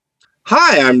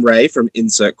Hi, I'm Ray from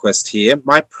Insert Quest here.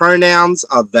 My pronouns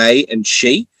are they and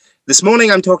she. This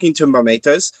morning I'm talking to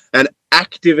Mometos, an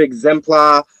active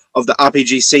exemplar of the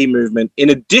RPGC movement.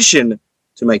 In addition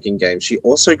to making games, she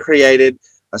also created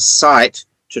a site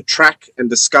to track and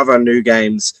discover new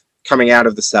games coming out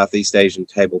of the Southeast Asian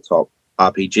tabletop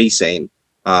RPG scene.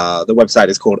 The website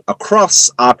is called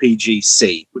Across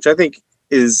RPGC, which I think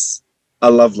is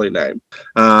a lovely name.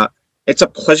 It's a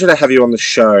pleasure to have you on the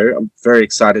show. I'm very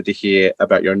excited to hear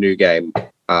about your new game,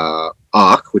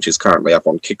 Ark, which is currently up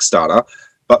on Kickstarter.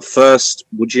 But first,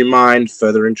 would you mind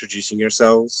further introducing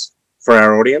yourselves for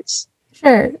our audience?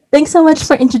 Sure. Thanks so much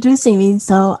for introducing me.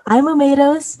 So, I'm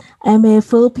Amados. I'm a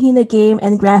Filipino game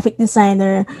and graphic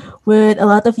designer with a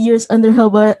lot of years under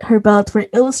her belt for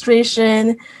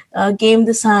illustration, game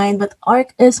design. But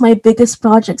Arc is my biggest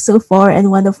project so far and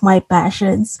one of my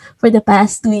passions for the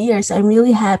past 2 years. I'm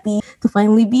really happy to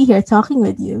finally be here talking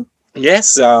with you.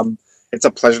 Yes, it's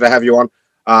a pleasure to have you on.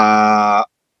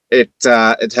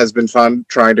 It has been fun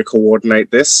trying to coordinate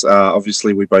this.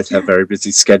 Obviously, we both have very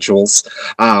busy schedules.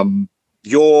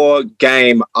 Your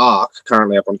game Ark,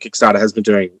 currently up on Kickstarter, has been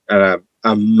doing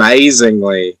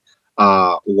amazingly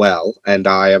well, and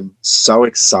I am so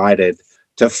excited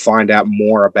to find out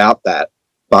more about that.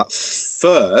 But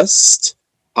first,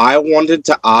 I wanted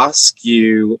to ask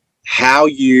you how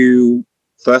you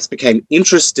first became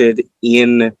interested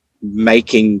in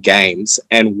making games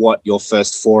and what your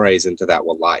first forays into that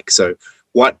were like. So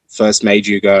what first made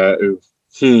you go,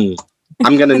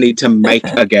 I'm going to need to make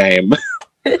a game?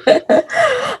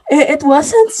 It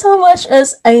wasn't so much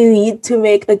as I need to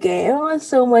make a game,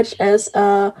 so much as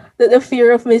the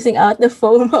fear of missing out, the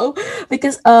FOMO.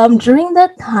 Because during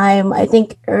that time, I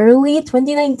think early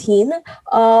 2019,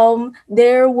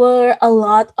 there were a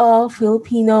lot of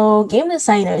Filipino game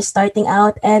designers starting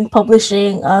out and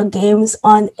publishing games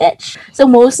on Itch. So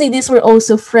mostly these were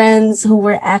also friends who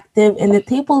were active in the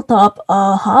tabletop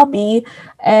hobby.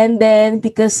 And then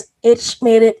because Itch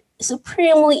made it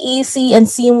supremely easy and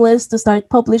seamless to start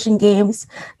publishing games,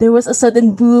 there was a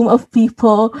sudden boom of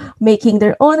people making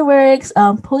their own works,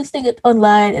 posting it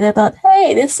online, and I thought,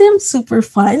 hey, this seems super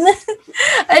fun.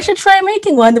 I should try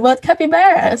making one about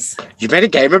capybaras. You made a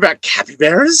game about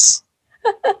capybaras?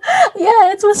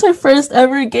 Yeah, it was my first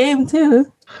ever game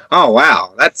too. Oh,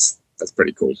 wow. That's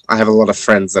pretty cool. I have a lot of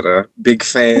friends that are big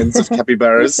fans of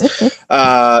capybaras,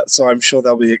 so I'm sure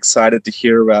they'll be excited to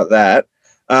hear about that.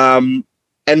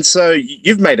 And so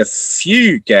you've made a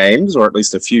few games, or at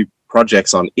least a few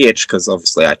projects on Itch, because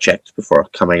obviously I checked before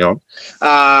coming on.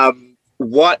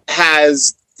 What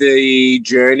has the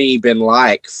journey been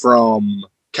like from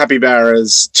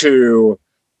capybaras to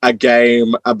a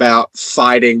game about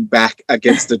fighting back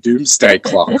against a doomsday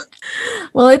clock?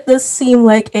 Well, it does seem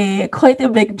like quite a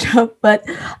big jump, but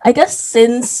I guess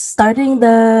since starting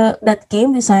that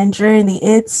game design journey,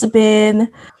 it's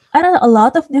been a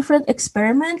lot of different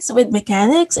experiments with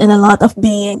mechanics and a lot of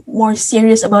being more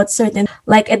serious about certain.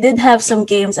 Like I did have some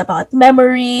games about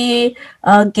memory,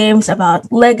 games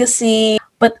about legacy,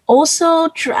 but also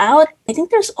throughout, I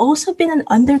think there's also been an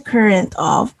undercurrent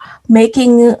of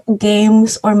making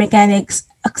games or mechanics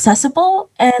accessible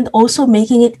and also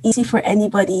making it easy for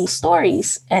anybody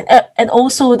stories and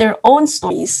also their own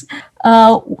stories.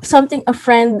 Something a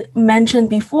friend mentioned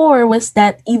before was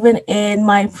that even in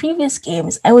my previous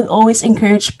games, I would always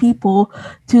encourage people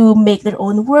to make their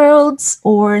own worlds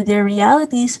or their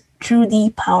realities through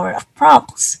the power of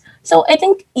prompts. So I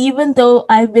think even though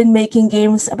I've been making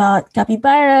games about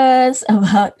capybaras,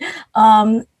 about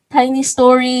tiny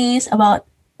stories, about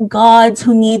gods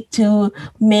who need to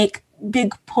make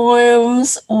big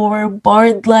poems or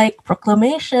bard like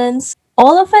proclamations,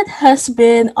 all of it has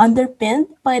been underpinned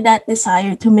by that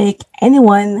desire to make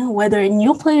anyone, whether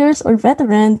new players or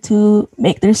veteran, to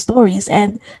make their stories.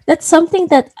 And that's something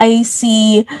that I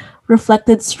see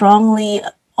reflected strongly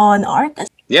on Arc.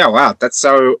 Yeah, wow, that's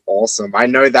so awesome. I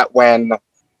know that when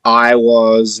I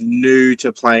was new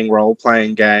to playing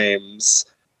role-playing games,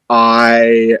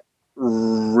 I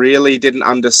really didn't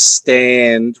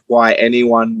understand why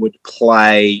anyone would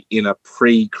play in a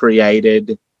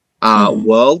pre-created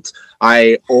world.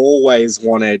 I always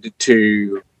wanted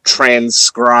to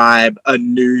transcribe a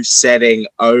new setting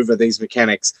over these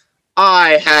mechanics.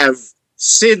 I have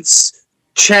since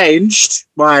changed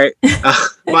my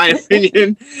my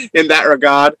opinion in that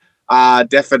regard.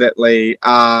 Definitely,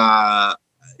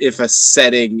 if a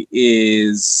setting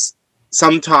is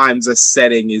sometimes a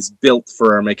setting is built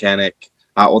for a mechanic,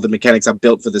 or the mechanics are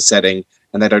built for the setting,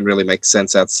 and they don't really make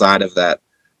sense outside of that.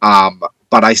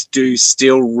 But I do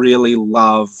still really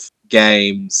love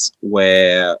games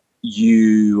where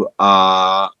you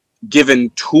are given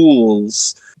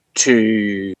tools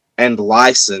to and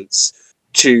license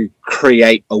to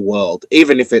create a world,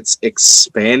 even if it's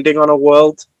expanding on a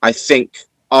world. I think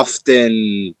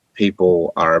often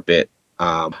people are a bit.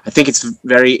 I think it's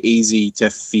very easy to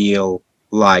feel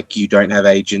like you don't have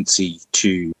agency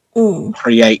to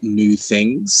create new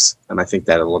things, and I think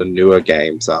that a lot of newer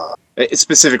games are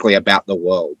specifically about the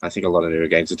world. I think a lot of newer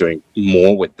games are doing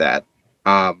more with that.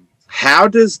 How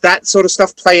does that sort of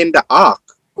stuff play into Ark?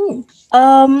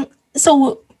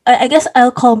 So I guess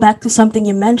I'll call back to something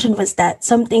you mentioned, was that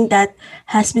something that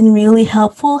has been really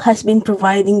helpful has been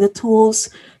providing the tools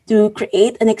to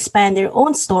create and expand your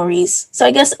own stories. So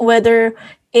I guess whether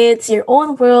it's your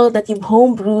own world that you've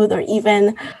homebrewed, or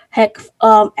even heck,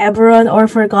 Eberron or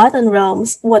Forgotten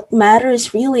Realms, what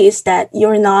matters really is that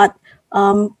you're not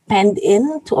penned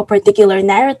in to a particular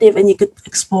narrative, and you could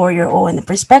explore your own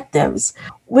perspectives.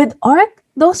 With Arc,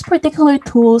 those particular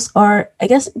tools are, I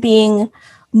guess,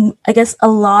 a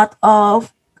lot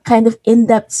of kind of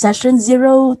in-depth session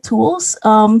zero tools.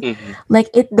 Like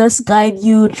it does guide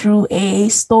you through a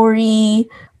story,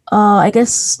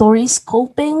 story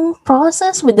scoping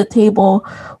process with the table,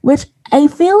 which I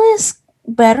feel is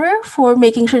better for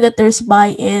making sure that there's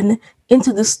buy-in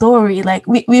into the story. Like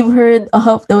we've heard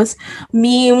of those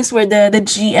memes where the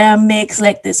GM makes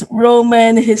like this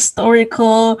Roman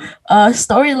historical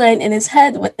storyline in his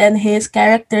head, but then his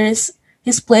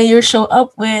players show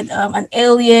up with an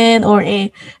alien or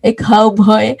a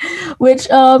cowboy, which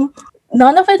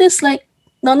none of it is like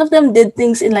none of them did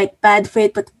things in like bad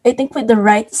faith. But I think with the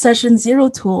right session zero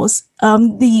tools,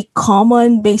 the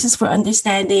common basis for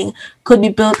understanding could be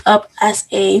built up as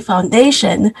a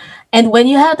foundation. And when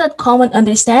you have that common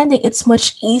understanding, it's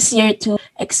much easier to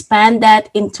expand that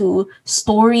into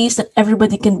stories that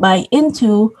everybody can buy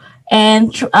into.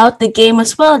 And throughout the game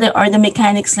as well, there are the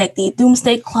mechanics like the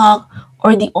Doomsday Clock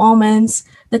or the Omens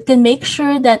that can make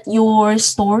sure that your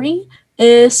story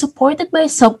is supported by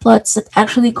subplots that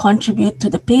actually contribute to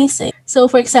the pacing. So,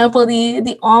 for example,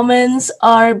 the Omens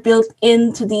are built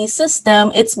into the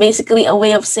system. It's basically a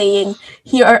way of saying,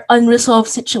 here are unresolved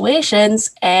situations,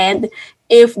 and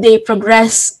if they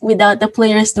progress without the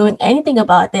players doing anything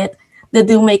about it, the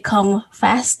doom may come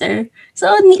faster.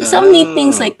 So some neat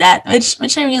things like that,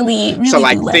 which I really So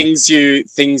like do like.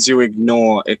 things you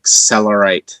ignore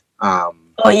accelerate.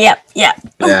 Oh yeah.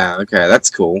 Yeah, okay, that's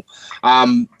cool.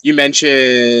 You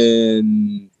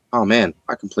mentioned, oh man,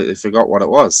 I completely forgot what it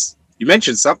was. You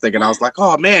mentioned something and I was like,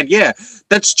 oh man, yeah,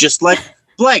 that's just like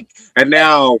blank. And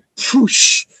now,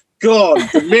 whoosh, gone.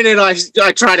 The minute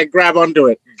I try to grab onto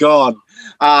it, gone.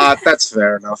 That's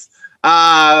fair enough.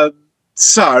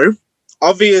 So,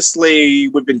 obviously,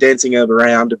 we've been dancing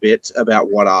around a bit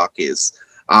about what Ark is.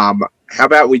 How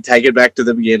about we take it back to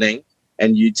the beginning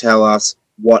and you tell us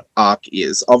what Ark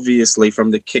is? Obviously, from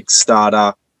the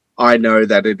Kickstarter, I know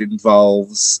that it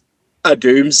involves a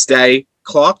doomsday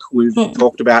clock. We've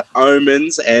talked about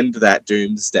omens and that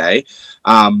doomsday.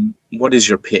 What is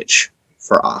your pitch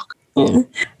for Ark?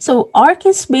 So Arc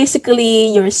is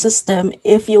basically your system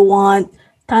if you want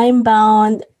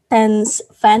time-bound, tense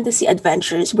fantasy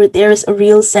adventures where there's a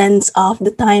real sense of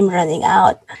the time running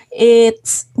out.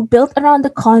 It's built around the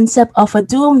concept of a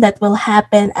doom that will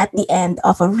happen at the end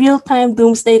of a real-time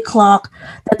doomsday clock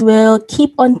that will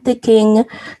keep on ticking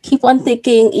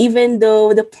even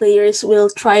though the players will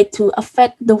try to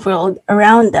affect the world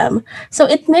around them. So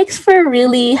it makes for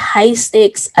really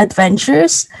high-stakes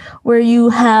adventures where you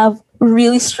have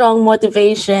really strong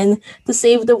motivation to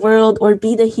save the world or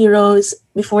be the heroes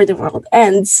before the world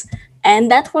ends.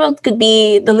 And that world could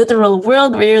be the literal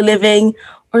world where you're living,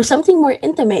 or something more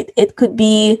intimate. It could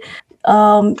be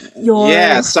your.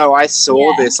 Yeah, so I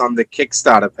saw this on the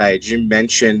Kickstarter page. You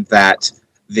mentioned that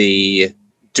the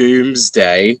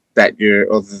doomsday that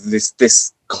or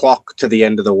this clock to the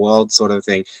end of the world sort of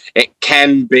thing, it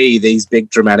can be these big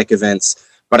dramatic events,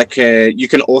 but you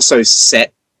can also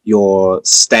set your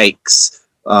stakes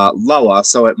lower,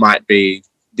 so it might be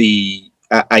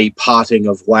a parting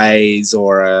of ways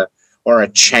or a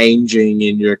changing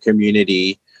in your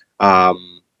community.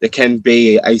 It can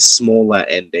be a smaller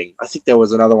ending. I think there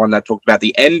was another one that talked about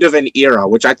the end of an era,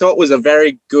 which I thought was a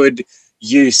very good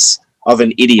use of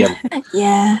an idiom.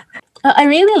 Yeah, I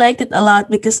really liked it a lot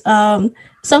because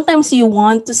sometimes you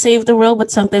want to save the world,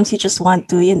 but sometimes you just want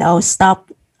to,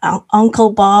 stop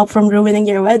Uncle Bob from ruining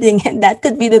your wedding, and that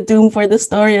could be the doom for the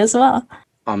story as well.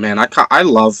 Oh man, I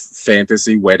love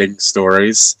fantasy wedding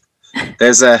stories.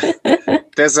 There's a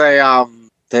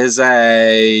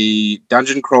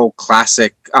Dungeon Crawl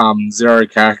Classic 0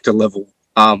 character level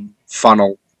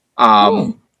funnel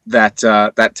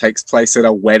that takes place at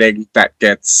a wedding that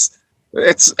gets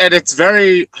it's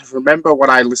very. I remember when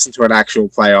I listened to an actual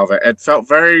play of it. It felt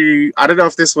very. I don't know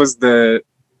if this was the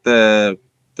the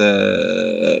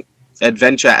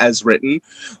adventure as written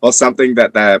or something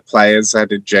that the players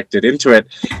had injected into it,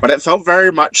 but it felt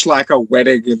very much like a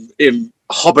wedding in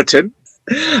Hobbiton.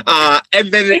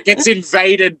 And then it gets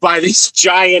invaded by these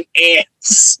giant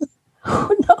ants.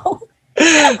 Oh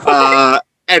no.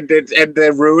 And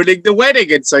they're ruining the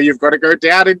wedding, and so you've got to go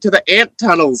down into the ant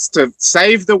tunnels to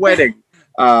save the wedding.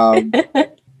 Um,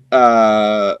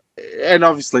 and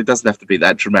obviously, it doesn't have to be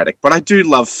that dramatic, but I do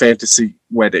love fantasy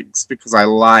weddings because I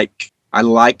like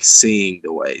seeing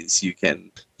the ways you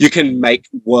can make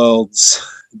worlds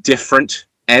different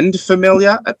and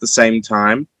familiar at the same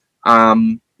time.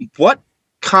 What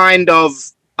kind of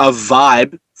a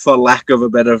vibe, for lack of a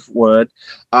better word,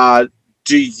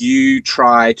 do you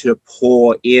try to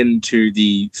pour into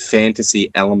the fantasy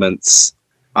elements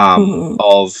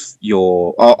of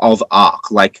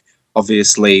Ark? Like,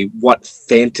 obviously, what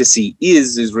fantasy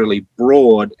is really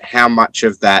broad. How much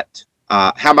of that?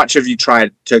 How much have you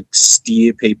tried to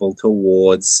steer people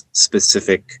towards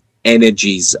specific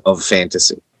energies of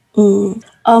fantasy?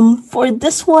 For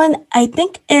this one, I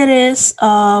think it is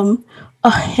a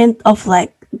hint of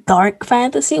like dark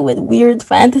fantasy with weird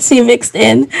fantasy mixed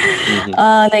in. Mm-hmm.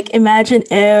 Like imagine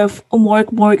if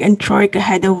Mork and Troika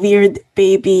had a weird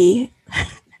baby.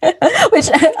 Which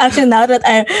actually now that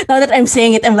I'm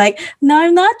saying it, I'm like, no,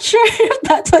 I'm not sure if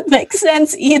that would make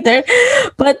sense either.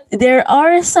 But there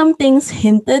are some things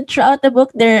hinted throughout the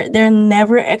book. They're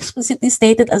never explicitly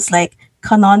stated as like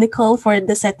canonical for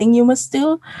the setting you must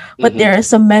do. But Mm-hmm. there are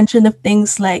some mention of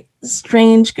things like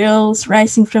strange girls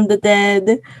rising from the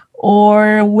dead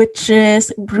or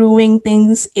witches brewing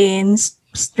things in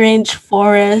strange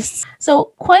forests.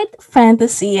 So quite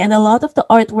fantasy, and a lot of the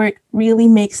artwork really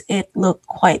makes it look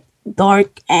quite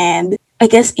dark and I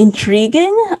guess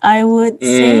intriguing, I would Mm.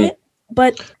 say.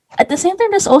 But at the same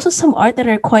time, there's also some art that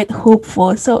are quite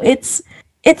hopeful. So it's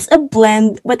a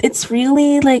blend, but it's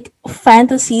really like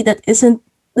fantasy that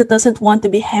doesn't want to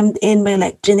be hemmed in by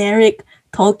like generic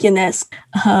Tolkien-esque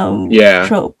Yeah.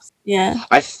 tropes. Yeah.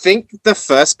 I think the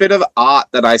first bit of art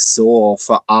that I saw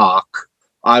for Ark,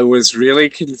 I was really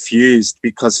confused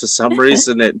because for some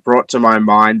reason it brought to my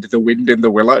mind The Wind in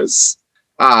the Willows,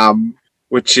 um,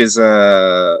 which is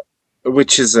an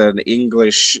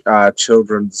English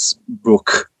children's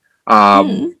book. Um,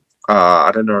 Hmm.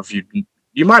 I don't know if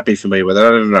you might be familiar with it. I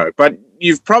don't know, but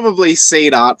you've probably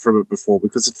seen art from it before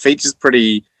because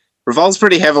it revolves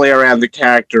pretty heavily around the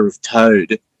character of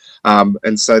Toad,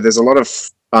 and so there's a lot of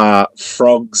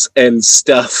frogs and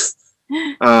stuff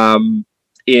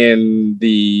in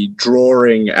the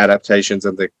drawing adaptations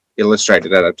and the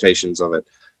illustrated adaptations of it.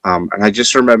 And I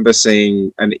just remember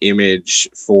seeing an image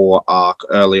for Ark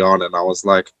early on, and I was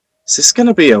like, "Is this going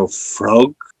to be a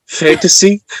frog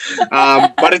fantasy?"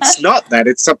 But it's not that;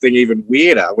 it's something even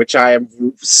weirder, which I am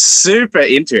super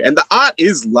into. And the art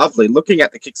is lovely. Looking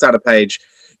at the Kickstarter page,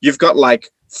 you've got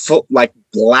like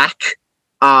black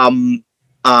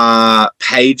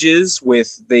pages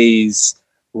with these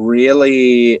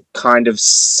really kind of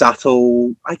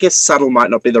subtle, I guess subtle might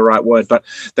not be the right word, but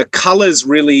the colors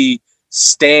really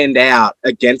stand out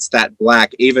against that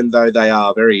black, even though they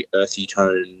are very earthy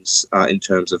tones in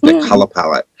terms of the color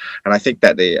palette. And I think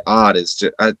that the art is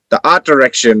the art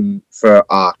direction for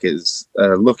Ark is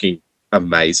looking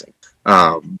amazing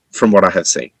from what I have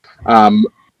seen.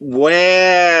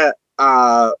 Where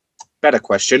better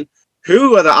question,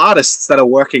 who are the artists that are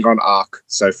working on Ark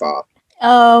so far?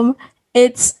 Um,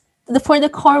 it's for the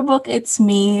core book. It's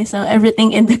me. So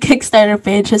everything in the Kickstarter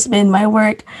page has been my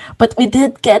work. But we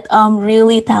did get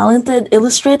really talented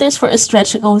illustrators for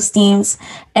Stretch Goals teams,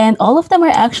 and all of them are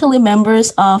actually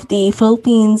members of the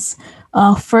Philippines'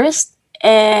 first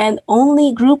and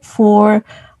only group for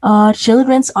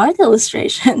children's art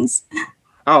illustrations.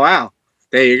 Oh wow,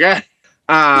 there you go.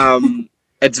 Um,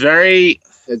 it's very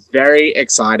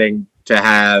exciting to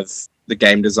have the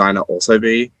game designer also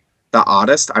be the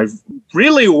artist. I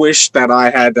really wish that I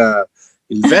had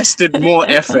invested more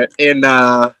effort in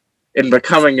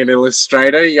becoming an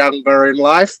illustrator younger in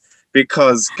life,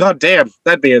 because goddamn,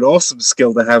 that'd be an awesome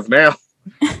skill to have now.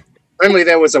 Only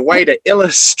there was a way to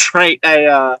illustrate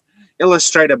a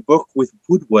book with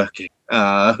woodworking,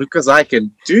 because I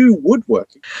can do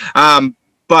woodworking.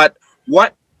 But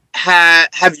what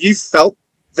have you felt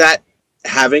that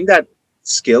having that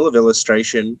skill of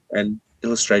illustration,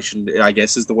 I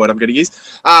guess is the word I'm going to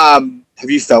use. Have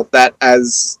you felt that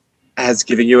as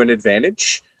giving you an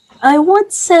advantage? I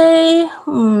would say,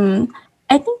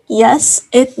 I think yes,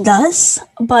 it does,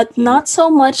 but Mhm. not so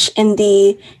much in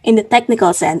the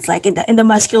technical sense, like in the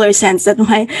muscular sense that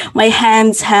my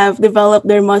hands have developed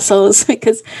their muscles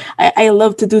because I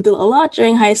love to doodle a lot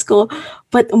during high school,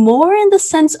 but more in the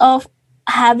sense of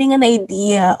having an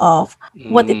idea of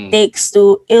what it Mm. takes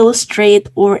to illustrate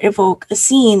or evoke a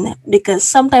scene because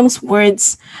sometimes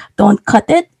words don't cut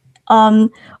it.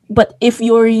 Um, but if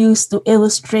you're used to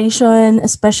illustration,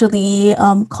 especially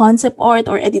concept art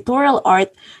or editorial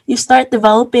art, you start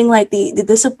developing like the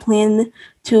discipline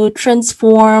to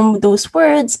transform those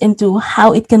words into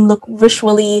how it can look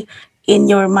visually in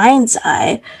your mind's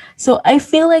eye. So I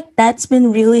feel like that's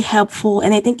been really helpful.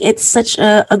 And I think it's such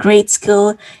a great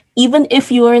skill, even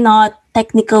if you are not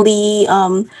technically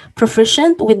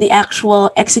proficient with the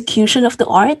actual execution of the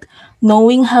art,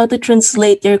 knowing how to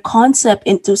translate your concept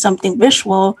into something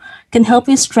visual can help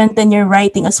you strengthen your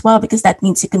writing as well because that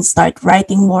means you can start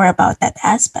writing more about that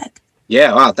aspect. Yeah,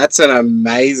 wow, that's an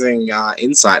amazing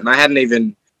insight, and I hadn't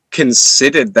even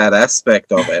considered that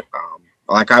aspect of it.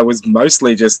 Like I was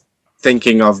mostly just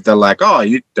thinking of the like, oh,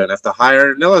 you don't have to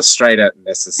hire an illustrator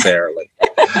necessarily.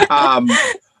 Um,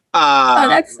 Oh, uh,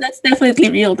 that's definitely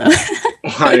real though.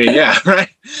 I mean, yeah, right.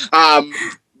 Um,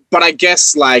 but I guess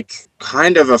like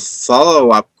kind of a follow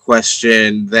up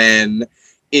question then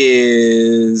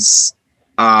is,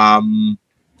 um,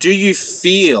 do you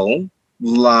feel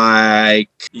like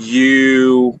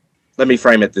you? Let me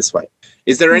frame it this way: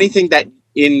 is there Mm. anything that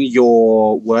in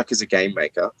your work as a game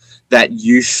maker that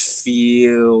you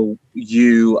feel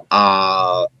you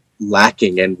are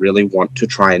lacking and really want to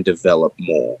try and develop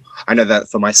more? I know that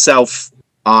for myself,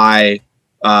 I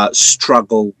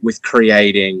struggle with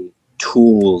creating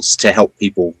tools to help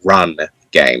people run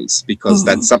games because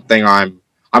that's Mm. something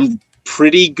I'm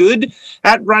pretty good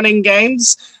at running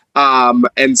games.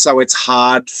 And so it's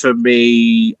hard for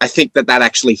me. I think that that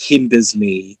actually hinders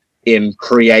me in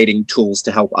creating tools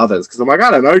to help others because I'm like, I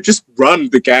don't know, just run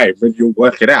the game and you'll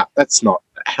work it out. That's not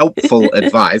helpful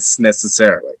advice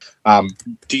necessarily.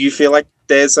 Do you feel like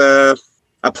there's a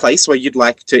place where you'd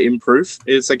like to improve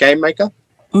as a game maker?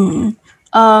 Mm.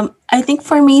 I think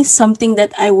for me, something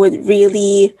that I would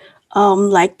really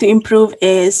like to improve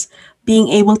is being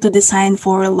able to design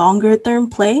for longer term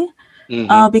play.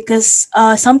 Mm-hmm. Because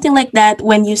something like that,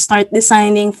 when you start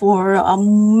designing for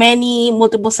many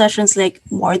multiple sessions, like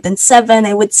more than seven,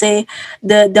 I would say,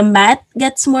 the math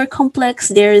gets more complex.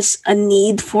 There's a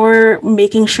need for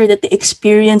making sure that the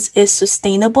experience is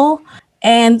sustainable.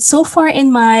 And so far in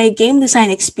my game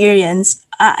design experience,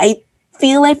 I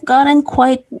feel I've gotten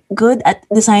quite good at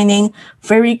designing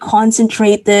very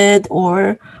concentrated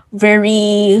or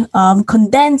very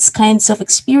condensed kinds of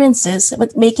experiences,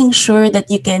 but making sure that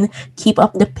you can keep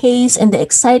up the pace and the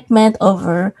excitement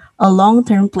over a long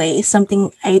term play is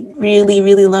something I really,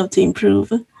 really love to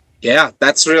improve. Yeah,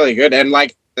 that's really good. And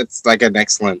like that's like an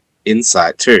excellent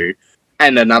insight too.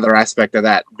 And another aspect of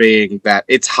that being that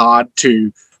it's hard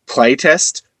to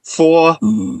playtest for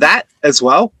Mhm. that as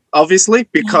well, obviously, Yeah.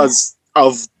 because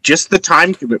of just the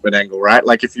time commitment angle, right?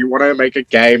 Like if you want to make a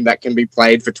game that can be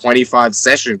played for 25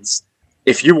 sessions,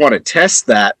 if you want to test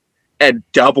that and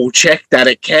double check that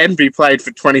it can be played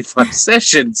for 25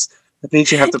 sessions, that means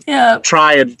you have to Yeah.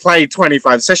 try and play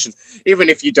 25 sessions. Even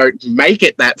if you don't make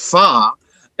it that far,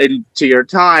 into your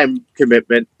time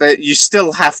commitment, that you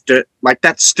still have to like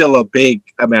that's still a big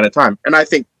amount of time. And I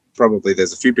think probably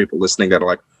there's a few people listening that are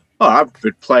like, oh, I've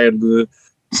been playing the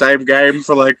same game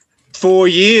for like 4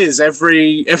 years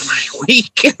every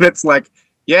week. And it's like,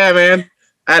 yeah, man,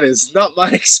 that is not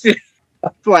my experience.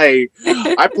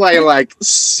 I play like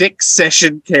 6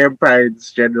 session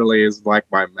campaigns generally is like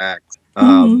my max.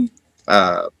 Mhm.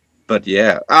 Uh, but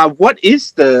yeah, what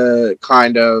is the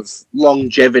kind of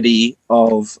longevity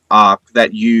of Arc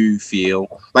that you feel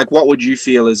like? What would you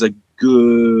feel is a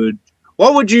good?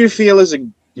 What would you feel is a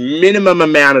minimum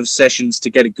amount of sessions to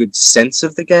get a good sense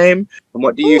of the game? And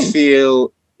what do you Mm.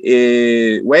 feel?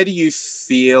 Where do you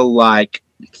feel like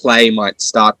play might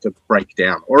start to break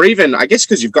down? Or even, I guess,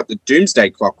 because you've got the doomsday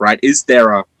clock, right? Is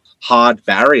there a hard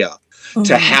barrier to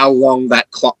Mhm. how long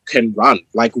that clock can run?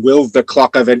 Like, will the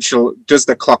clock eventually, does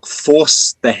the clock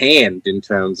force the hand in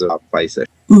terms of PlayStation?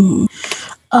 Mhm.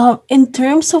 In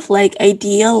terms of like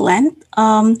ideal length,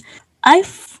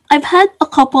 I've had a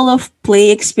couple of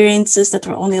play experiences that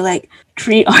were only like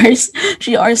 3 hours,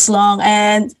 3 hours long,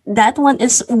 and that one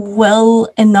is well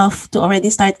enough to already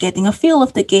start getting a feel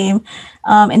of the game.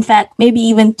 In fact, maybe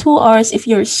even 2 hours if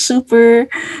you're super,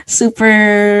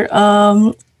 super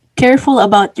careful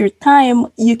about your time,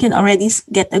 you can already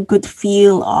get a good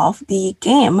feel of the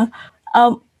game.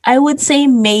 I would say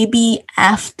maybe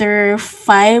after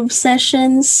 5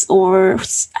 sessions or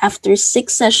after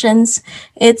 6 sessions,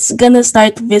 it's gonna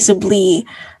start visibly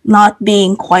not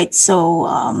being quite so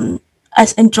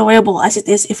as enjoyable as it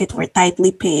is if it were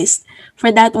tightly paced.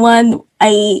 For that one,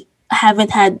 I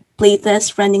haven't had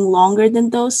playtests running longer than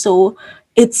those, so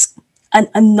it's an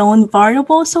unknown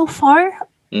variable so far.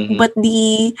 Hmm. But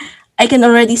the I can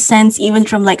already sense, even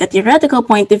from like a theoretical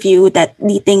point of view, that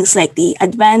the things like the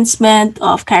advancement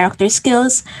of character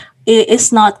skills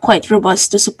is not quite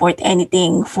robust to support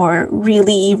anything for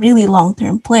really, really long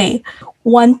term play.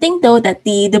 One thing though that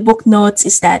the book notes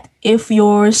is that if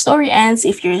your story ends,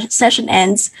 if your session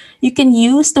ends, you can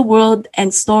use the world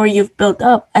and story you've built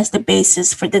up as the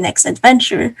basis for the next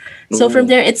adventure. So from Ooh.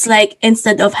 there, it's like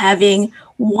instead of having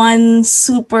one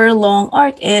super long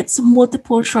arc, it's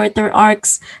multiple shorter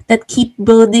arcs that keep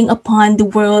building upon the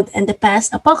world and the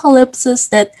past apocalypses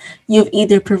that you've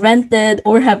either prevented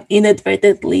or have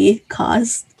inadvertently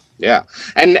caused. Yeah,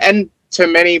 and to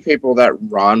many people that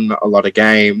run a lot of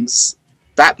games,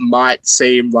 that might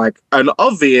seem like an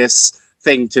obvious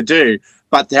thing to do,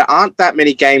 but there aren't that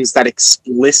many games that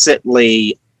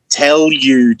explicitly tell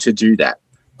you to do that.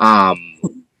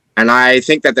 And I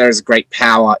think that there is great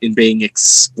power in being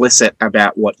explicit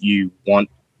about what you want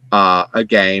a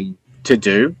game to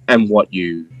do and what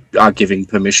you are giving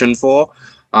permission for.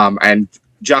 And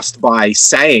just by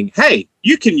saying, hey,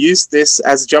 you can use this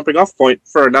as a jumping off point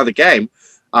for another game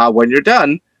when you're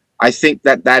done, I think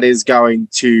that that is going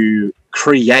to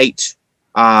create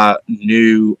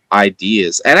new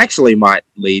ideas and actually might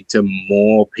lead to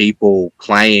more people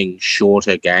playing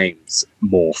shorter games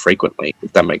more frequently,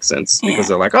 if that makes sense. Because Yeah.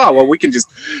 they're like, oh, well, we can just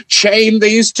chain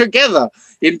these together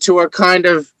into a kind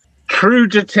of True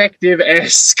Detective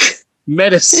esque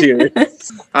meta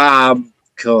series.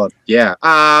 God, yeah.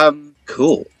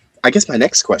 Cool. I guess my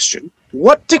next question: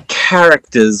 what do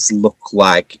characters look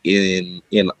like in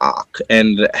Arc,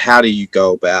 and how do you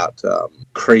go about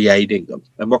creating them?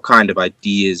 And what kind of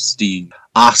ideas do you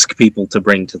ask people to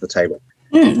bring to the table?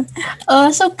 Hmm.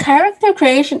 So character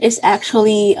creation is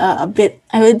actually a bit,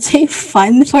 I would say,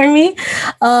 fun for me,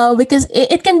 because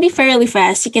it can be fairly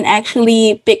fast. You can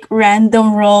actually pick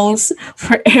random roles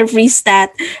for every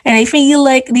stat, and I feel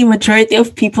like the majority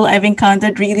of people I've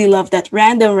encountered really love that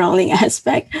random rolling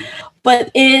aspect.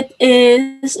 But it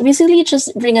is basically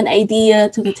just bring an idea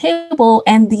to the table,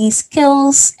 and the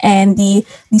skills and the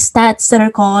stats that are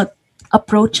called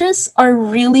approaches are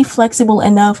really flexible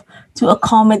enough to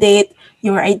accommodate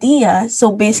your idea.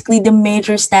 So basically, the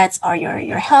major stats are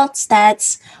your health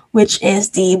stats, which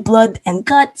is the blood and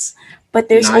guts. But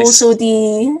there's also Nice.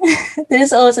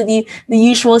 the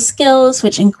usual skills,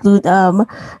 which include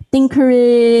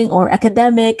tinkering or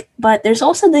academic. But there's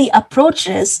also the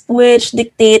approaches, which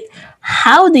dictate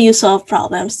how do you solve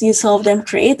problems. Do you solve them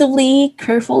creatively,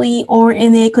 carefully, or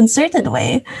in a concerted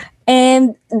way?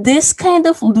 And this kind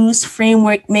of loose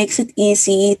framework makes it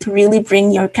easy to really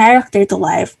bring your character to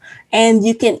life. And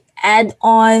you can add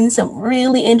on some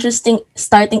really interesting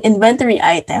starting inventory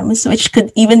items, which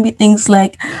could even be things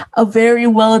like a very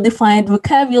well defined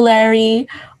vocabulary,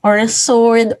 or a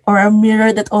sword, or a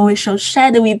mirror that always shows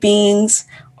shadowy beings,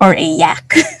 or a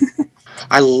yak.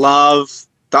 I love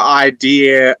the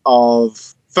idea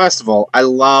of, first of all, I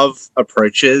love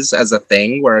approaches as a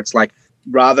thing where it's like,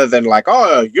 rather than like,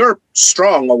 oh, you're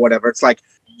strong or whatever, it's like,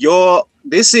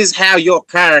 this is how your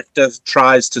character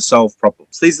tries to solve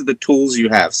problems. These are the tools you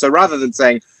have. So rather than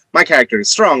saying, my character is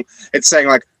strong, it's saying,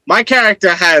 like, my character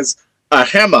has a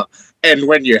hammer. And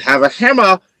when you have a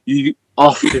hammer, you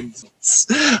often.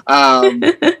 um,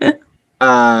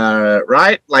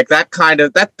 right, like that kind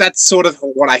of that's sort of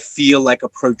what I feel like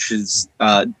approaches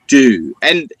do,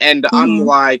 and Mhm.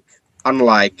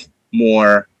 unlike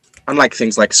more unlike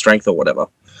things like strength or whatever,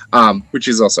 which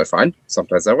is also fine,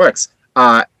 sometimes that works,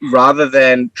 rather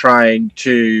than trying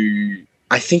to,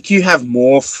 I think you have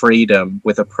more freedom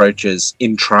with approaches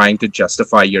in trying to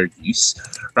justify your use,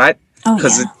 right? Oh,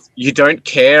 Because yeah. you don't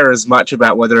care as much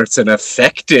about whether it's an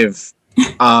effective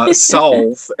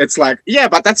solve. It's like, yeah,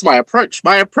 but that's my approach.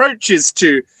 My approach is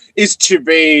to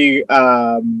be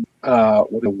what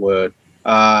a word,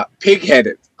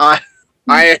 pig-headed.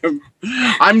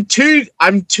 I'm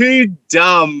too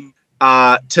dumb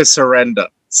to surrender,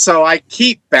 so I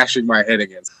keep bashing my head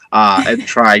against and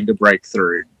trying to break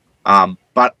through.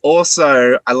 But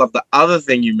also, I love the other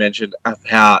thing you mentioned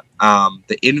about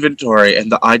the inventory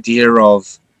and the idea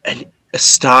of a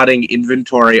starting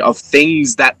inventory of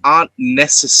things that aren't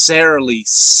necessarily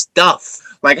stuff.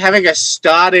 Like having a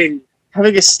starting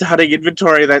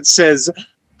inventory that says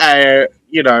a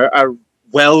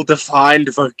well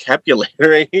defined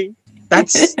vocabulary.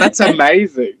 That's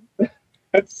amazing.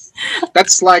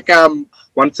 That's like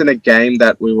once in a game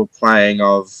that we were playing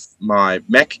of my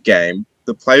mech game,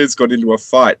 the players got into a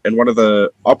fight, and one of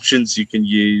the options you can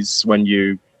use when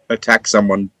you attack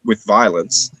someone with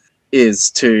violence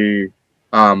is to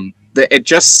it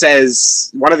just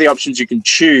says one of the options you can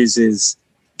choose is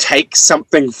take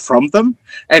something from them,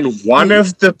 and one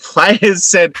of the players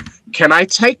said, "Can I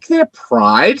take their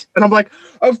pride?" And I'm like,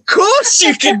 "Of course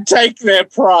you can take their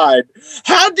pride.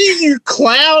 How do you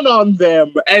clown on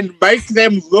them and make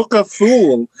them look a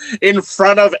fool in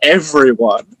front of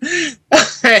everyone?"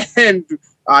 And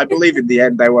I believe in the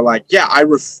end they were like, "Yeah,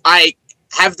 I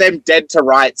have them dead to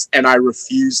rights and I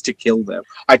refuse to kill them.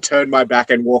 I turn my back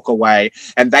and walk away,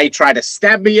 and they try to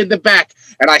stab me in the back,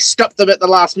 and I stop them at the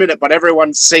last minute, but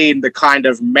everyone's seen the kind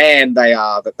of man they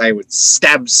are that they would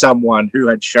stab someone who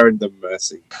had shown them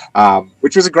mercy,"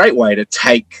 which was a great way to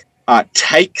take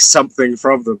something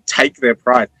from them, take their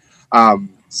pride.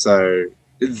 So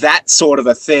that sort of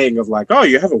a thing of like, oh,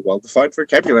 you have a well-defined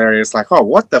vocabulary. It's like, oh,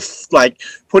 what the like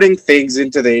putting things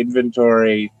into the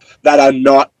inventory that are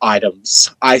not items,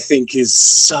 I think is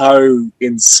so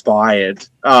inspired.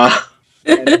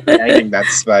 And creating that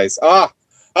space. I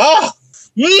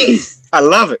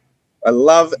love it. I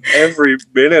love every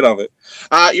minute of it.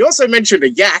 You also mentioned a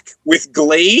yak with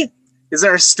Glee. Is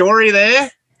there a story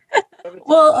there?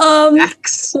 Well,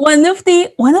 one of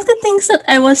the things that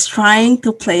I was trying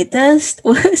to playtest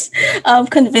was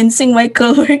convincing my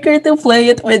coworker to play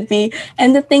it with me,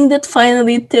 and the thing that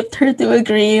finally tipped her to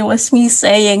agree was me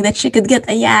saying that she could get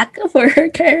a yak for her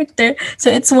character. So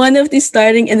it's one of the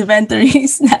starting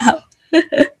inventories now.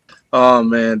 Oh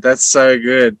man, that's so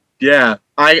good. Yeah,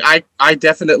 I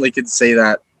definitely could see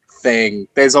that thing.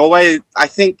 There's always, I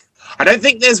don't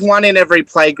think there's one in every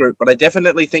play group, but I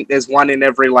definitely think there's one in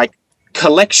every like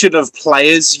collection of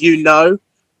players, you know.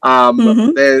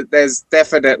 There's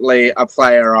definitely a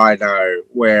player I know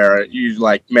where you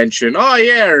like mention, oh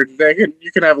yeah,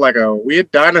 you can have like a weird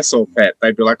dinosaur pet.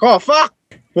 They'd be like, oh fuck,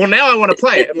 well now I want to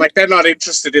play it. And like they're not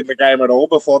interested in the game at all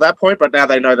before that point, but now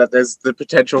they know that there's the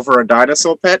potential for a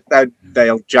dinosaur pet,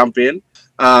 they'll jump in.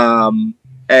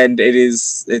 And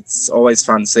it's always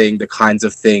fun seeing the kinds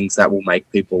of things that will make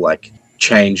people like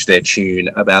change their tune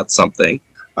about something.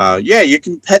 Yeah, you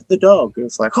can pet the dog.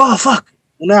 It's like, oh fuck,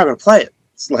 well now I'm gonna play it.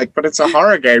 It's like, but it's a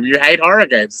horror game. You hate horror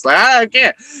games. It's like, I don't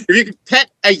care. If you can pet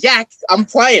a yak, I'm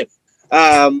playing.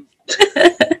 Yeah,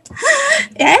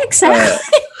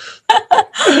 exactly.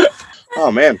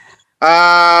 Oh man,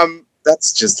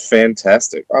 that's just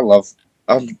fantastic. I love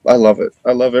it.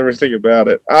 I love everything about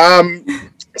it.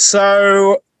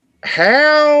 So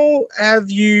how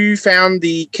have you found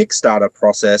the Kickstarter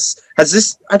process?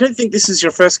 I don't think this is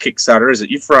your first Kickstarter, is it?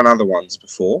 You've run other ones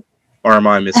before, or am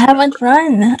I missing? I haven't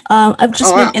run. I've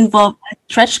just been involved with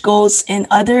stretch goals in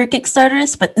other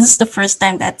Kickstarters, but this is the first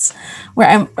time that's where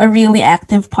I'm a really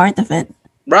active part of it.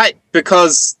 Right,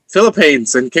 because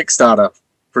Philippines and Kickstarter,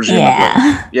 presumably.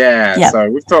 Yeah. Yep. So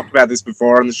we've talked about this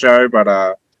before on the show,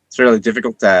 but it's really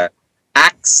difficult to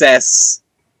access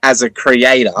as a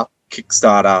creator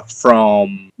Kickstarter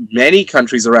from many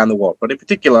countries around the world, but in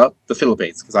particular the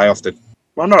Philippines, because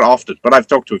not often, but I've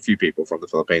talked to a few people from the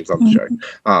Philippines on the show,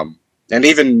 and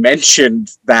even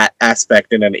mentioned that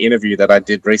aspect in an interview that I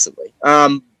did recently.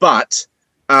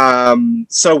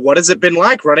 So what has it been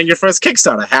like running your first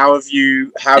Kickstarter? How have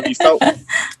you felt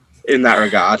in that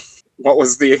regard? What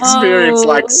was the experience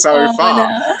like so far?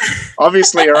 No.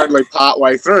 Obviously, you're only part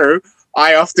way through.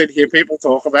 I often hear people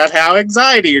talk about how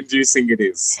anxiety-inducing it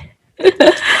is.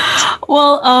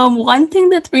 Well, one thing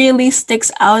that really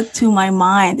sticks out to my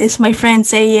mind is my friend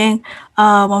saying,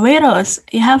 Mameros,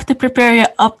 you have to prepare your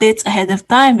updates ahead of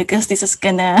time because this is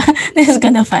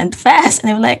gonna fund fast.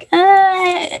 And I'm like,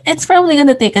 it's probably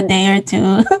gonna take a day or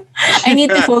two. I need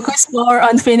to focus more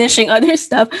on finishing other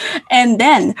stuff. And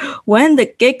then when the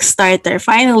Kickstarter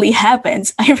finally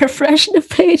happens, I refresh the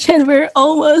page and we're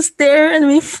almost there, and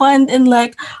we fund in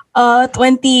like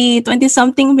 20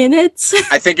 something minutes.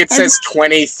 I think it says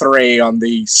 23 on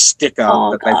the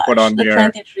sticker they put on your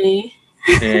 23.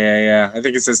 Yeah. I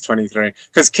think it says 23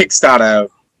 because Kickstarter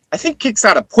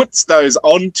puts those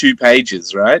on 2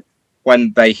 pages, right?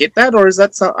 When they hit that, or is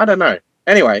that I don't know.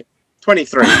 Anyway,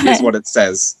 23 is what it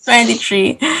says.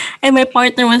 23. And my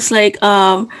partner was like,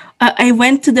 I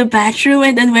went to the bathroom,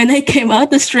 and then when I came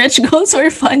out, the stretch goals were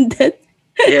funded.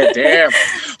 Yeah, damn.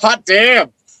 Hot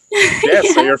damn. Yeah,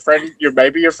 so your friend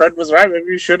was right.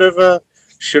 Maybe you should have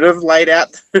laid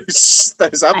out those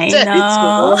updates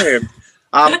beforehand.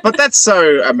 But that's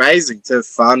so amazing to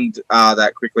fund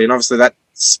that quickly, and obviously that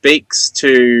speaks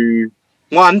to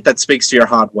one, that speaks to your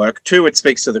hard work. Two, it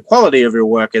speaks to the quality of your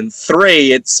work. And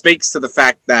three, it speaks to the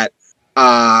fact that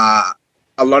a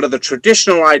lot of the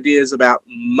traditional ideas about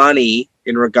money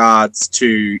in regards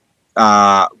to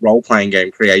role-playing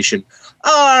game creation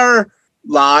are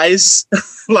lies.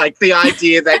 Like the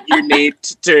idea that you need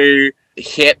to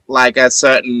hit like a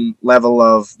certain level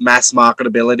of mass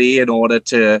marketability in order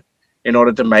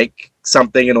to make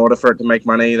something, in order for it to make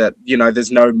money, that, you know,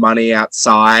 there's no money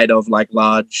outside of like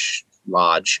large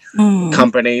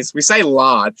companies. We say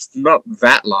large, not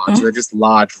that large, they're just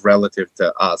large relative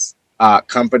to us.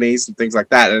 Companies and things like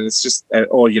that, and it's just,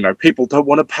 or, you know, people don't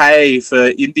want to pay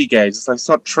for indie games. It's like, it's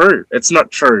not true. It's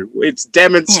not true. It's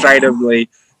demonstratively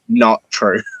not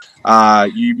true.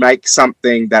 You make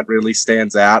something that really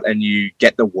stands out, and you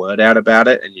get the word out about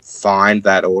it, and you find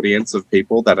that audience of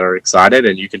people that are excited,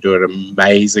 and you can do an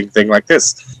amazing thing like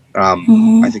this.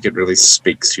 I think it really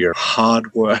speaks to your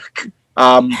hard work.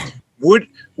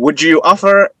 Would you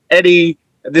offer any?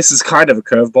 This is kind of a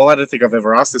curveball. I don't think I've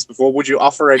ever asked this before. Would you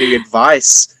offer any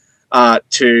advice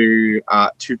to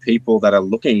people that are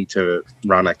looking to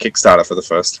run a Kickstarter for the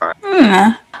first time?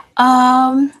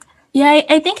 Yeah,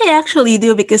 I think I actually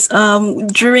do, because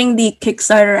during the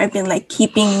Kickstarter, I've been like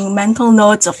keeping mental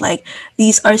notes of like,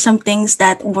 these are some things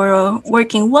that were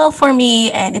working well for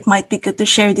me, and it might be good to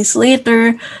share this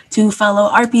later to fellow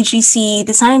RPGC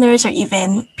designers or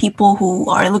even people who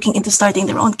are looking into starting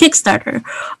their own Kickstarter.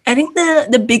 I think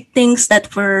the big things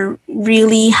that were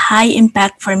really high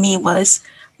impact for me was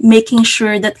making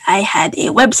sure that I had a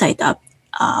website up.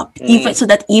 Even so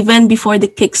that even before the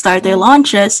Kickstarter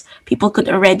launches, people could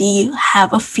already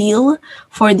have a feel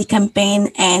for the campaign,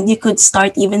 and you could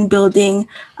start even building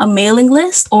a mailing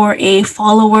list or a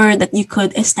follower that you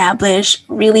could establish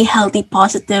really healthy,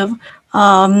 positive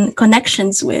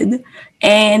connections with.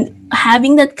 And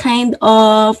having that kind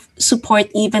of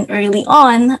support even early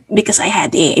on, because I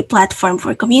had a platform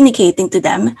for communicating to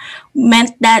them,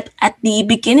 meant that at the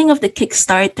beginning of the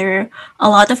Kickstarter, a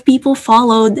lot of people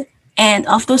followed. And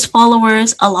of those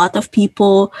followers, a lot of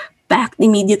people backed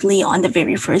immediately on the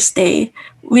very first day,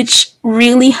 which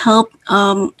really helped,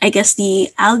 I guess,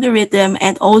 the algorithm,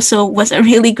 and also was a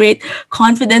really great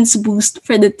confidence boost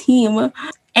for the team.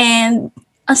 And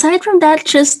aside from that,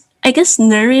 just, I guess,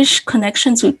 nourish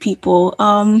connections with people.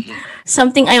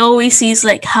 Something I always see is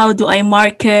like, how do I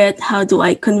market? How do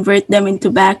I convert them into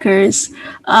backers?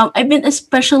 I've been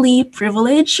especially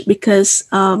privileged because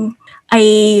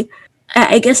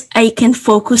I guess I can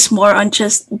focus more on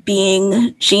just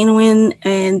being genuine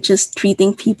and just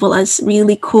treating people as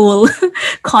really cool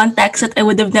contacts that I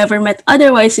would have never met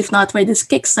otherwise if not for this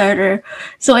Kickstarter.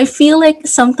 So I feel like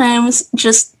sometimes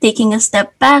just taking a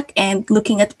step back and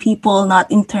looking at people not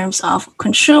in terms of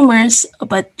consumers,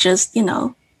 but just, you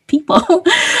know, people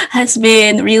has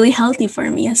been really healthy for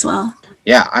me as well.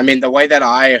 Yeah, I mean, the way that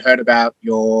I heard about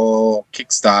your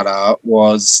Kickstarter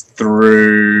was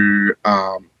through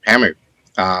Pamu.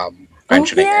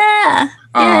 Mentioning it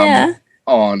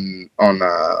on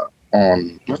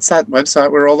what's that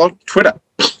website we're all on? Twitter.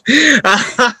 That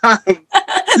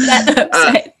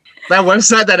website. That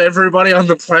website that everybody on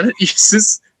the planet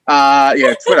uses.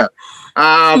 Twitter.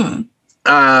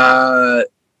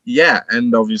 Yeah,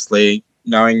 and obviously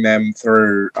knowing them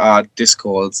through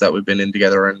Discords that we've been in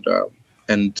together,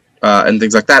 and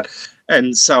things like that.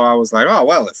 And so I was like, oh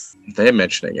well, if they're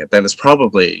mentioning it, then it's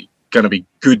probably going to be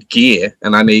good gear,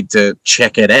 and I need to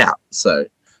check it out. So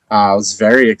I was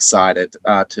very excited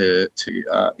to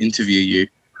interview you.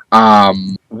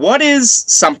 What is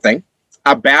something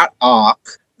about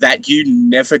ARK that you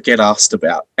never get asked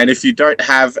about? And if you don't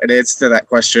have an answer to that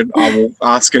question, I will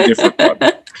ask a different one.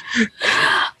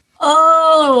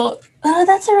 Oh,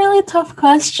 that's a really tough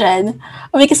question,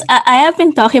 because I have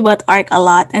been talking about ARK a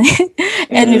lot, and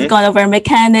we've gone over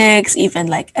mechanics, even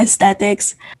like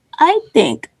aesthetics. I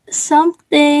think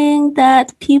something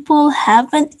that people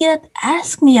haven't yet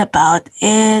asked me about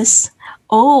is,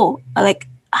 like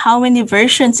how many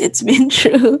versions it's been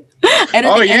through. I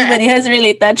don't think anybody has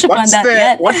really touched upon that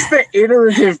yet. What's the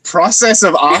iterative process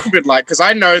of ARK been like? Because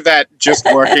I know that just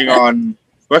working on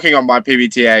my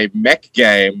PBTA mech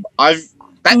game,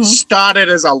 that started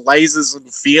as a lasers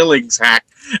and feelings hack,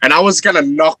 and I was gonna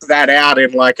knock that out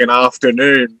in like an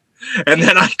afternoon, and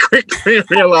then I quickly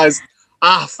realized,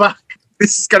 fuck,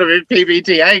 this is going to be a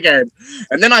PBTA game.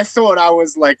 And then I thought I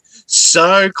was like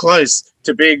so close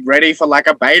to being ready for like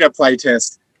a beta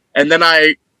playtest. And then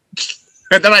I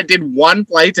did one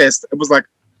playtest. It was like,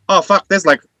 oh fuck, there's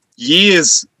like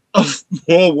years of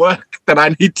more work that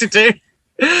I need to do.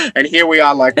 And here we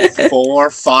are like 4 or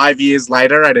 5 years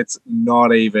later, and it's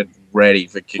not even ready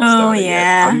for Kickstarter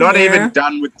yet. I'm not even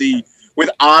done with the with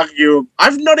argue.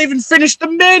 I've not even finished the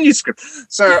manuscript.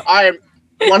 So I am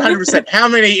 100%. How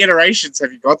many iterations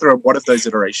have you gone through, and what did those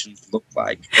iterations look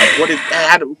like? Like,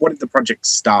 what did the project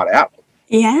start out?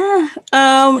 Yeah.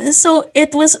 So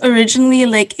it was originally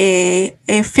like a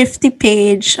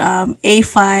 50-page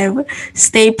A5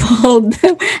 stapled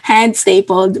hand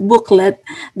stapled booklet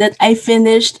that I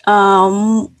finished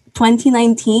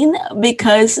 2019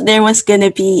 because there was gonna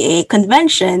be a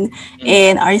convention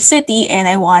in our city and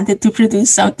I wanted to produce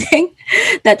something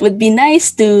that would be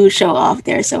nice to show off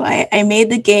there. So I made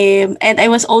the game and I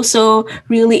was also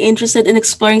really interested in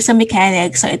exploring some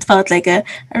mechanics. So it felt like a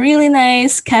really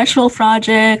nice casual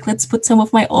project. Let's put some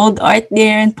of my old art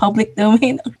there in public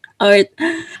domain art.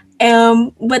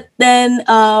 But then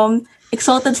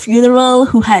Exalted Funeral,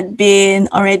 who had been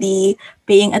already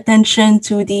paying attention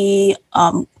to the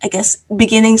I guess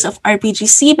beginnings of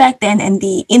RPGC back then and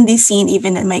the indie scene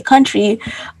even in my country,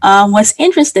 was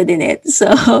interested in it.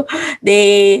 So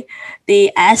they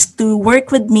asked to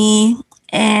work with me,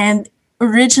 and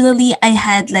originally I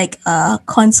had like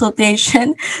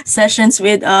consultation sessions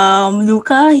with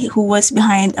Luca, who was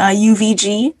behind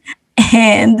UVG,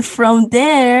 and from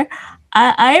there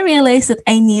I realized that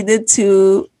I needed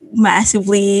to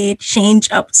massively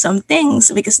change up some things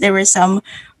because there were some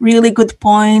really good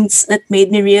points that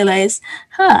made me realize,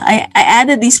 I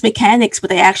added these mechanics,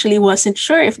 but I actually wasn't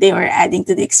sure if they were adding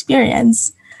to the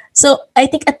experience. So I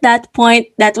think at that point,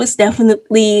 that was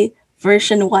definitely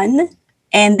version 1.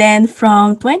 And then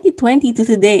from 2020 to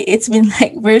today, it's been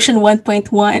like version 1.1,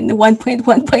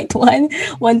 1.1.1,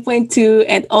 1.2,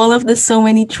 and all of the so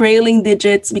many trailing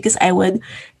digits because I would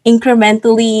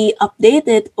incrementally update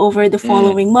it over the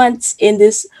following months in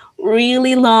this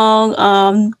really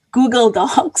long Google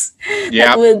Docs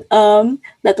Yeah.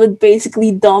 that would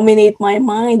basically dominate my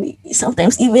mind,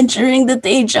 sometimes even during the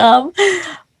day job.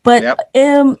 But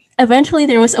eventually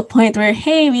there was a point where,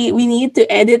 hey, we need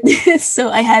to edit this.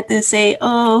 So I had to say,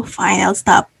 oh, fine, I'll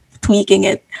stop tweaking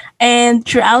it. And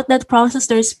throughout that process,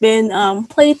 there's been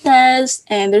playtests,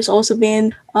 and there's also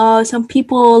been some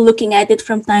people looking at it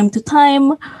from time to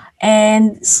time.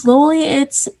 And slowly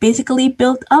it's basically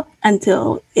built up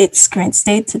until its current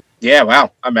state. Yeah,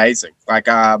 wow, amazing. Like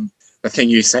the thing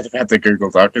you said about the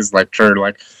Google Doc is like true.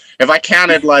 Like if I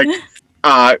counted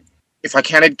if I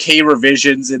counted key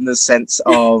revisions in the sense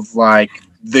of like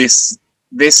this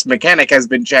mechanic has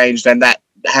been changed and that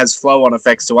has flow on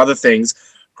effects to other things,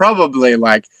 probably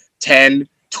like 10,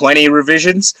 20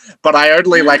 revisions, but I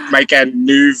only like make a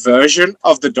new version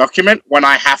of the document when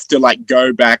I have to like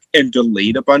go back and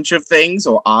delete a bunch of things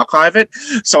or archive it.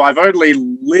 So I've only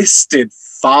listed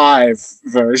 5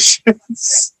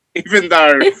 versions, even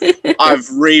though I've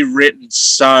rewritten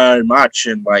so much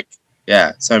and like,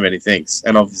 yeah, so many things.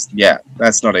 And obviously, yeah,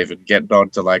 that's not even getting on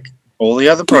to like all the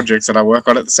other projects that I work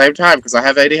on at the same time because I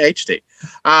have ADHD.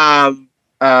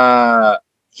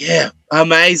 Yeah,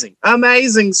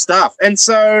 amazing stuff. And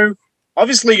so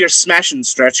obviously you're smashing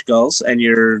stretch goals and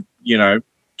you're,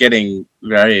 getting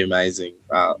very amazing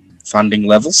funding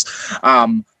levels.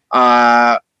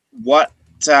 What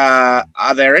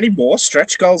are there any more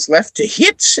stretch goals left to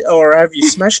hit, or have you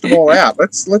smashed them all out?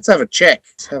 Let's have a check.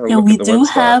 We do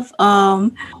have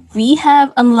we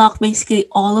have unlocked basically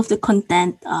all of the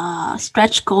content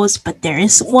stretch goals, but there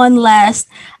is one last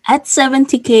at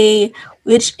 70K,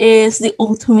 which is the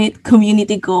ultimate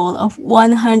community goal of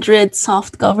 100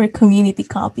 softcover community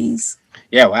copies.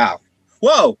 Yeah, wow.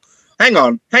 Whoa. Hang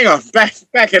on.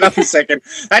 Back it up a second.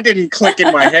 That didn't click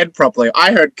in my head properly.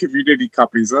 I heard community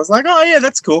copies. I was like, oh yeah,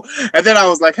 that's cool. And then I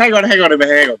was like, hang on.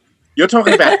 You're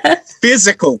talking about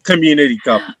physical community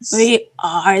copies. We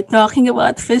are talking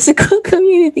about physical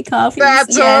community copies.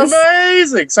 That's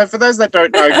amazing. So for those that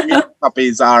don't know, community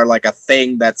copies are like a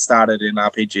thing that started in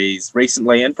RPGs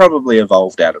recently and probably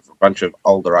evolved out of a bunch of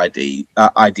older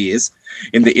ideas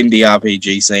in the indie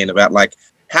RPG scene about like,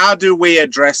 how do we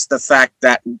address the fact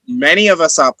that many of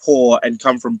us are poor and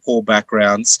come from poor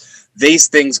backgrounds? These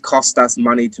things cost us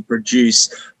money to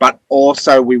produce, but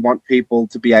also we want people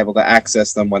to be able to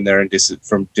access them when they're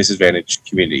from disadvantaged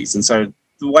communities. And so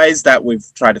the ways that we've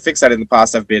tried to fix that in the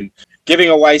past have been giving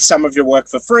away some of your work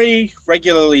for free,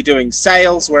 regularly doing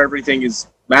sales where everything is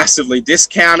massively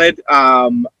discounted,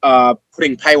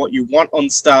 putting pay what you want on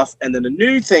stuff. And then a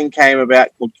new thing came about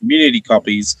called community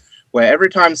copies, where every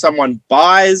time someone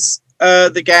buys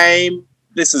the game,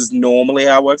 this is normally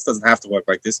how it works, doesn't have to work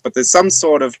like this, but there's some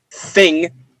sort of thing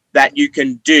that you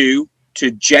can do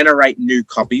to generate new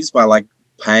copies by like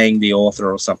paying the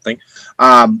author or something,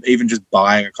 even just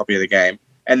buying a copy of the game.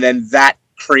 And then that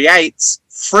creates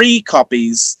free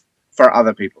copies for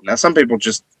other people. Now, some people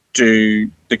just do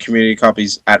the community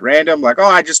copies at random. Like, oh,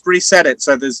 I just reset it,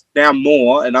 so there's now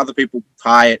more, and other people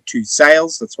tie it to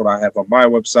sales. That's what I have on my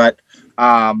website.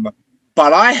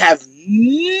 But I have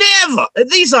never.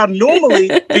 These are normally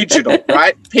digital,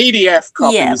 right? PDF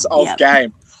copies of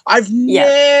game. I've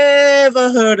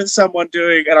never heard of someone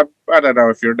doing, and I don't know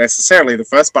if you're necessarily the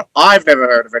first, but I've never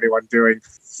heard of anyone doing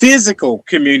physical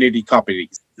community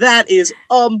copies. That is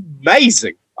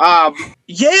amazing.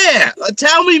 Yeah,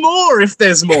 tell me more if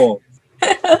there's more.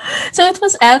 So it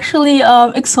was actually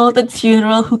Exalted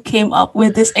Funeral who came up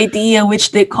with this idea,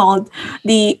 which they called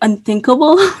the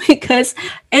unthinkable, because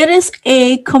it is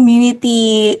a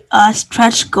community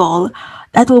stretch goal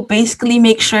that will basically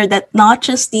make sure that not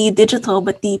just the digital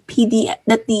but the PDF,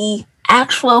 that the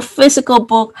actual physical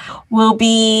book will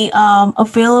be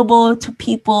available to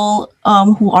people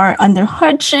who are under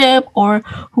hardship or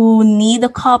who need a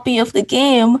copy of the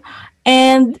game.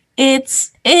 And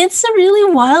it's a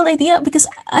really wild idea because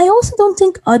I also don't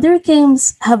think other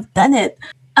games have done it.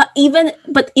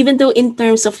 Even though in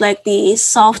terms of like the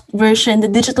soft version, the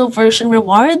digital version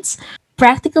rewards,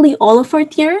 practically all of our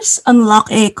tiers unlock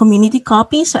a community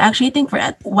copy. So actually, I think we're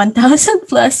at 1,000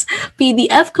 plus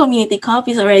PDF community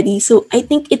copies already. So I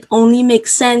think it only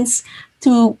makes sense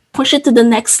to push it to the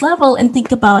next level and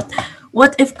think about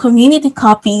what if community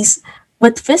copies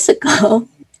but physical.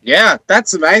 Yeah,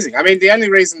 that's amazing. I mean, the only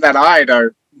reason that I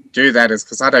don't do that is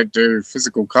because I don't do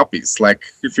physical copies. Like,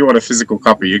 if you want a physical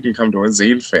copy, you can come to a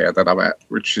zine fair that I'm at,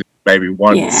 which is maybe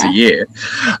once a year.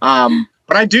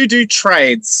 But I do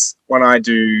trades when I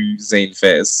do zine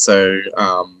fairs, so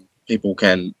people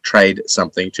can trade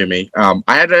something to me. I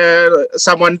had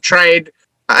someone trade,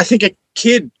 I think a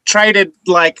kid traded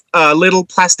like a little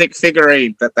plastic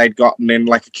figurine that they'd gotten in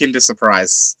like a Kinder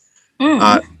Surprise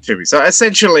to me. So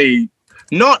essentially,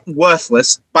 not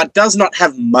worthless, but does not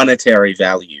have monetary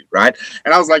value, right?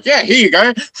 And I was like, yeah, here you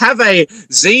go. Have a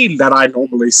zine that I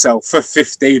normally sell for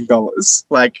 $15.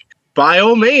 Like, by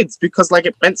all means, because like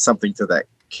it meant something to that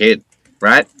kid,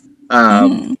 right?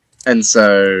 And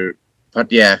so,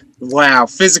 but yeah, wow,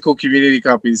 physical community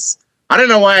copies. I don't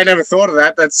know why I never thought of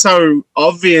that. That's so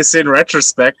obvious in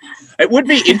retrospect. It would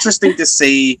be interesting to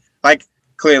see, like,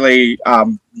 clearly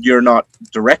you're not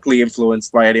directly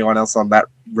influenced by anyone else on that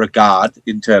regard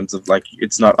in terms of like,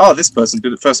 it's not, oh, this person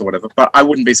did it first or whatever, but I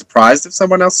wouldn't be surprised if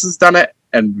someone else has done it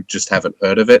and just haven't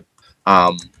heard of it.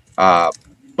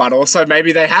 But also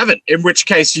maybe they haven't, in which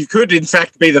case you could in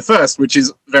fact be the first, which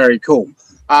is very cool.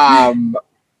 I'm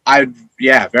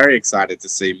very excited to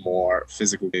see more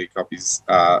physical copies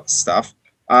stuff.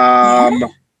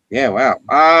 Yeah,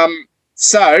 wow.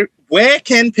 So where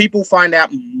can people find out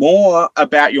more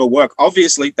about your work?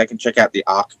 Obviously, they can check out the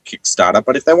Ark Kickstarter,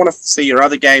 but if they want to see your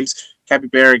other games,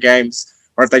 Capybara games,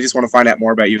 or if they just want to find out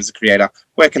more about you as a creator,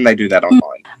 where can they do that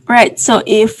online? Right. So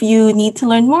if you need to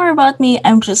learn more about me,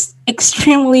 I'm just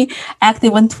extremely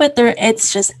active on Twitter.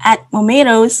 It's just at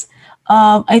Momatos.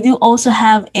 I do also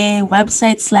have a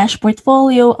website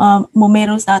 /portfolio,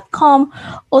 momatos.com,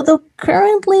 although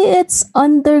currently it's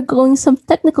undergoing some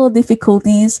technical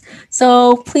difficulties.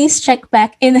 So please check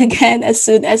back in again as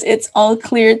soon as it's all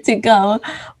clear to go.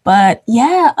 But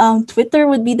yeah, Twitter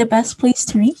would be the best place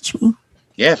to reach me.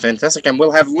 Yeah, fantastic. And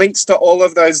we'll have links to all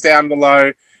of those down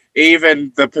below,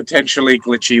 even the potentially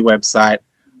glitchy website,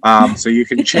 so you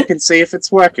can check and see if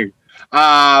it's working.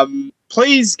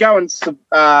 Please go and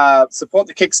support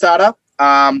the Kickstarter.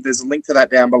 There's a link to that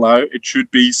down below. It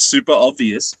should be super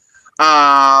obvious.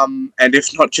 And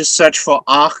if not, just search for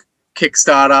Ark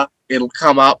Kickstarter. It'll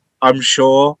come up, I'm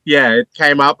sure. Yeah, it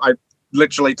came up. I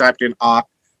literally typed in Ark,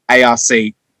 ARC,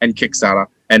 and Kickstarter,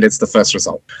 and it's the first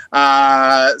result.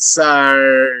 It's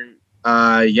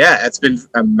been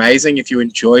amazing. If you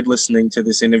enjoyed listening to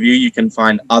this interview, you can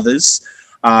find others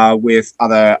with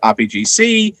other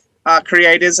RPGC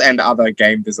creators and other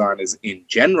game designers in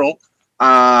general.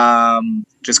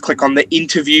 Just click on the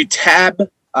interview tab.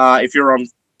 If you're on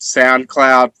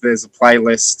SoundCloud, there's a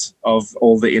playlist of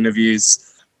all the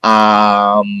interviews.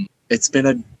 It's been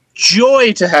a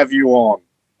joy to have you on.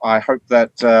 I hope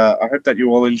that you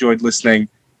all enjoyed listening.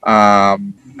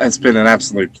 It's been an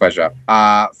absolute pleasure.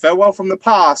 Farewell from the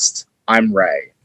past. I'm Ray.